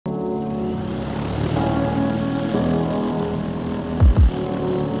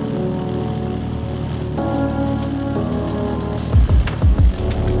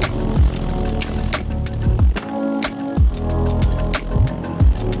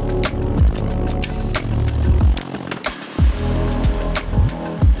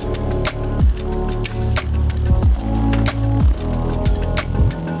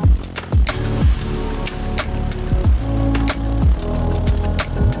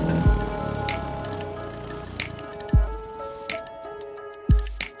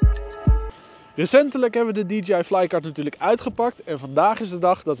Recentelijk hebben we de DJI Flycart natuurlijk uitgepakt en vandaag is de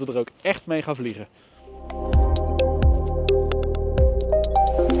dag dat we er ook echt mee gaan vliegen.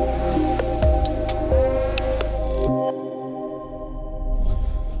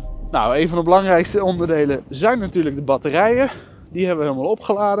 Nou, een van de belangrijkste onderdelen zijn natuurlijk de batterijen. Die hebben we helemaal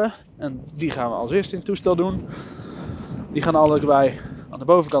opgeladen en die gaan we als eerste in het toestel doen. Die gaan allebei aan de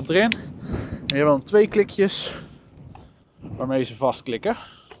bovenkant erin. En je hebt dan 2 klikjes waarmee ze vastklikken.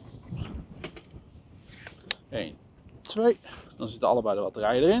 1, 2. Dan zitten allebei de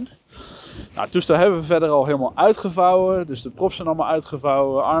batterijen erin. Nou, het toestel hebben we verder al helemaal uitgevouwen. Dus de props zijn allemaal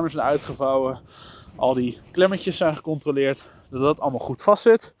uitgevouwen, armen zijn uitgevouwen. Al die klemmetjes zijn gecontroleerd dat dat allemaal goed vast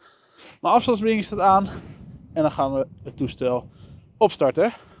zit. Mijn afstandsbediening staat aan. En dan gaan we het toestel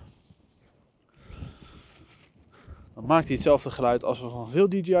opstarten. Dan maakt hij hetzelfde geluid als we van veel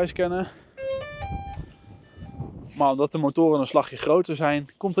DJI's kennen. Maar omdat de motoren een slagje groter zijn,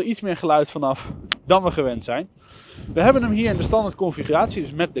 komt er iets meer geluid vanaf dan we gewend zijn. We hebben hem hier in de standaard configuratie,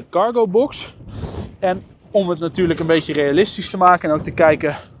 dus met de cargo box. En om het natuurlijk een beetje realistisch te maken en ook te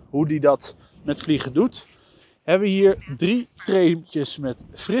kijken hoe die dat met vliegen doet, hebben we hier 3 treetjes met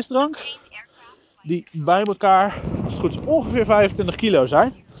frisdrank. Die bij elkaar, als het goed is, ongeveer 25 kilo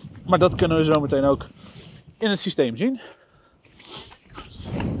zijn. Maar dat kunnen we zo meteen ook in het systeem zien.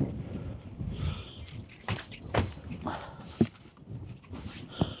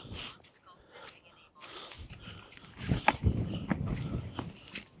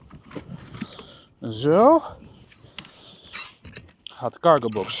 Zo. Gaat de cargo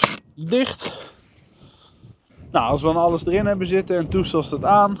box dicht. Nou, als we dan alles erin hebben zitten en het toestel staat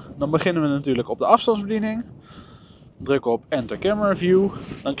aan, dan beginnen we natuurlijk op de afstandsbediening. Drukken op Enter Camera View.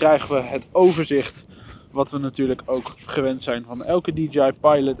 Dan krijgen we het overzicht wat we natuurlijk ook gewend zijn van elke DJI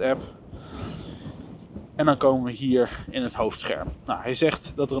Pilot app. En dan komen we hier in het hoofdscherm. Nou, hij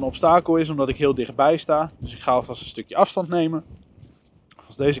zegt dat er een obstakel is omdat ik heel dichtbij sta. Dus ik ga alvast een stukje afstand nemen.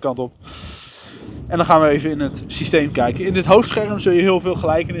 Alvast deze kant op. En dan gaan we even in het systeem kijken. In dit hoofdscherm zul je heel veel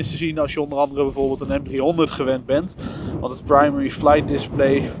gelijkenissen zien als je onder andere bijvoorbeeld een M300 gewend bent. Want het primary flight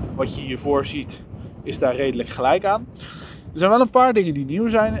display wat je hiervoor ziet is daar redelijk gelijk aan. Er zijn wel een paar dingen die nieuw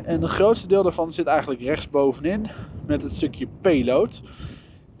zijn en het grootste deel daarvan zit eigenlijk rechtsbovenin met het stukje payload.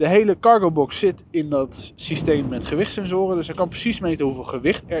 De hele cargo box zit in dat systeem met gewichtssensoren, dus hij kan precies meten hoeveel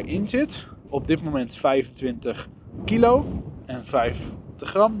gewicht erin zit. Op dit moment 25 kilo en 50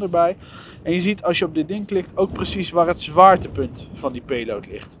 gram erbij. En je ziet als je op dit ding klikt ook precies waar het zwaartepunt van die payload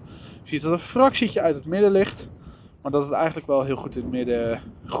ligt. Je ziet dat een fractietje uit het midden ligt, maar dat het eigenlijk wel heel goed in het midden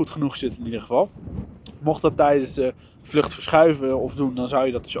goed genoeg zit in ieder geval. Mocht dat tijdens de vlucht verschuiven of doen, dan zou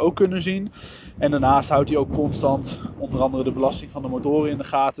je dat dus ook kunnen zien. En daarnaast houdt hij ook constant onder andere de belasting van de motoren in de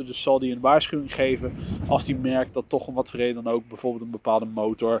gaten. Dus zal hij een waarschuwing geven als hij merkt dat toch om wat voor reden dan ook bijvoorbeeld een bepaalde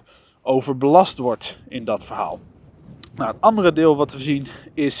motor overbelast wordt in dat verhaal. Nou, het andere deel wat we zien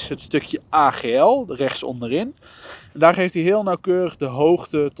is het stukje AGL, rechts onderin. En daar geeft hij heel nauwkeurig de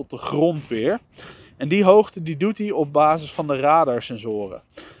hoogte tot de grond weer. En die hoogte die doet hij op basis van de radarsensoren.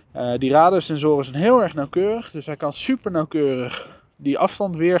 Die radarsensoren zijn heel erg nauwkeurig, dus hij kan super nauwkeurig die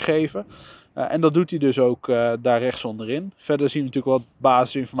afstand weergeven. En dat doet hij dus ook daar rechts onderin. Verder zien we natuurlijk wat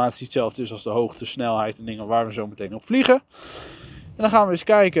basisinformatie hetzelfde is als de hoogte, snelheid en dingen waar we zo meteen op vliegen. En dan gaan we eens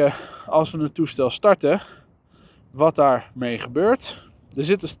kijken als we het toestel starten wat daarmee gebeurt. Er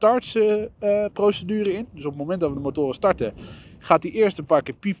zit een startprocedure in, dus op het moment dat we de motoren starten gaat hij eerst een paar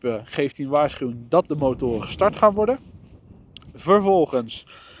keer piepen, geeft hij een waarschuwing dat de motoren gestart gaan worden. Vervolgens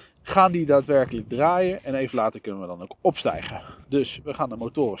gaan die daadwerkelijk draaien en even later kunnen we dan ook opstijgen. Dus we gaan de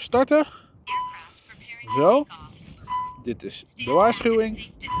motoren starten. Zo. Dit is de waarschuwing.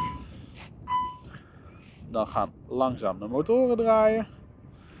 Dan gaan langzaam de motoren draaien.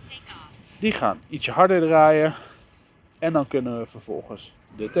 Die gaan ietsje harder draaien. En dan kunnen we vervolgens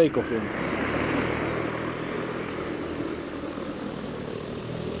de take-off in.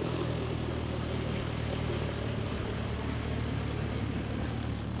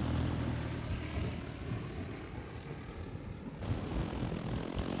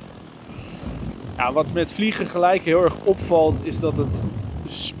 Ja, wat met vliegen gelijk heel erg opvalt is dat het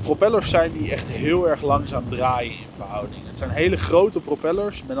propellers zijn die echt heel erg langzaam draaien in verhouding. Het zijn hele grote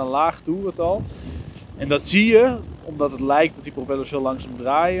propellers met een laag toerental. En dat zie je omdat het lijkt dat die propellers heel langzaam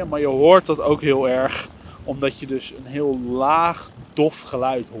draaien. Maar je hoort dat ook heel erg omdat je dus een heel laag dof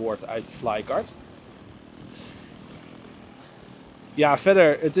geluid hoort uit de Flycart. Ja,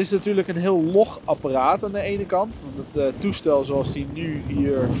 verder, het is natuurlijk een heel log apparaat aan de ene kant. Want het toestel zoals die nu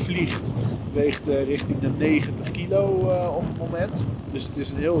hier vliegt weegt richting de 90 kilo op het moment. Dus het is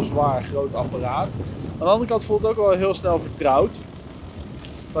een heel zwaar groot apparaat. Aan de andere kant voelt het ook wel heel snel vertrouwd.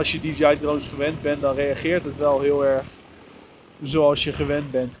 Als je DJI drones gewend bent, dan reageert het wel heel erg zoals je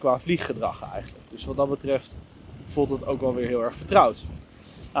gewend bent qua vlieggedrag eigenlijk. Dus wat dat betreft voelt het ook wel weer heel erg vertrouwd.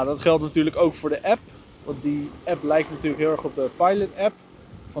 Nou, dat geldt natuurlijk ook voor de app. Want die app lijkt natuurlijk heel erg op de Pilot app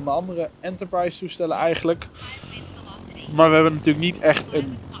van de andere Enterprise toestellen eigenlijk. Maar we hebben natuurlijk niet echt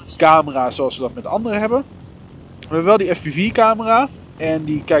een camera zoals we dat met anderen hebben. We hebben wel die FPV camera. En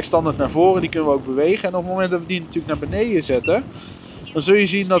die kijkt standaard naar voren, die kunnen we ook bewegen. En op het moment dat we die natuurlijk naar beneden zetten, dan zul je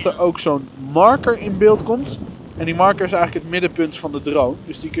zien dat er ook zo'n marker in beeld komt. En die marker is eigenlijk het middenpunt van de drone.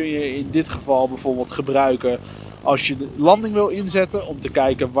 Dus die kun je in dit geval bijvoorbeeld gebruiken als je de landing wil inzetten. Om te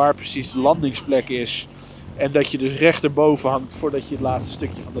kijken waar precies de landingsplek is. En dat je dus rechterboven hangt voordat je het laatste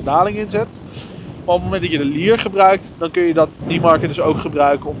stukje van de daling inzet. Maar op het moment dat je de lier gebruikt, dan kun je die marker dus ook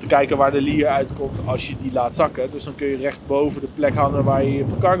gebruiken om te kijken waar de lier uitkomt als je die laat zakken. Dus dan kun je recht boven de plek hangen waar je je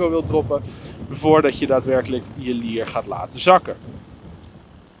cargo wilt droppen, voordat je daadwerkelijk je lier gaat laten zakken.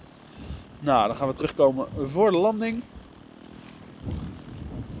 Nou, dan gaan we terugkomen voor de landing.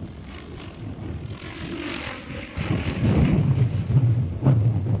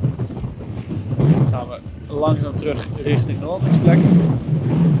 Dan gaan we langzaam terug richting de landingsplek.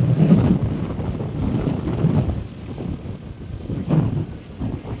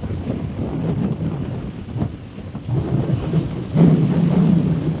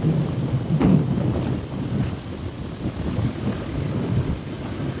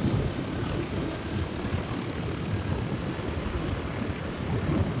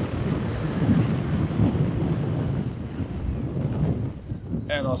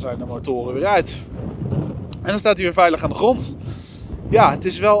 En dan zijn de motoren weer uit. En dan staat hij weer veilig aan de grond. Ja, het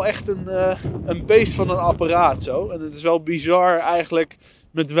is wel echt een beest van een apparaat zo. En het is wel bizar eigenlijk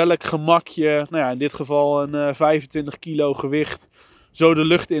met welk gemak je, nou ja, in dit geval een 25 kilo gewicht, zo de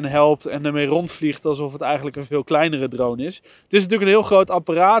lucht in helpt en ermee rondvliegt alsof het eigenlijk een veel kleinere drone is. Het is natuurlijk een heel groot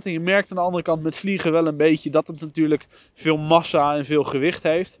apparaat en je merkt aan de andere kant met vliegen wel een beetje dat het natuurlijk veel massa en veel gewicht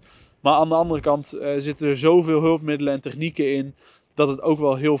heeft. Maar aan de andere kant zitten er zoveel hulpmiddelen en technieken in dat het ook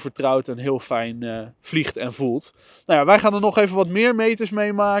wel heel vertrouwd en heel fijn vliegt en voelt. Nou ja, wij gaan er nog even wat meer meters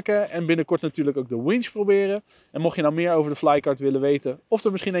mee maken. En binnenkort natuurlijk ook de winch proberen. En mocht je nou meer over de Flycart willen weten of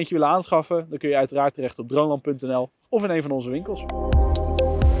er misschien eentje willen aanschaffen, dan kun je uiteraard terecht op droneland.nl of in een van onze winkels.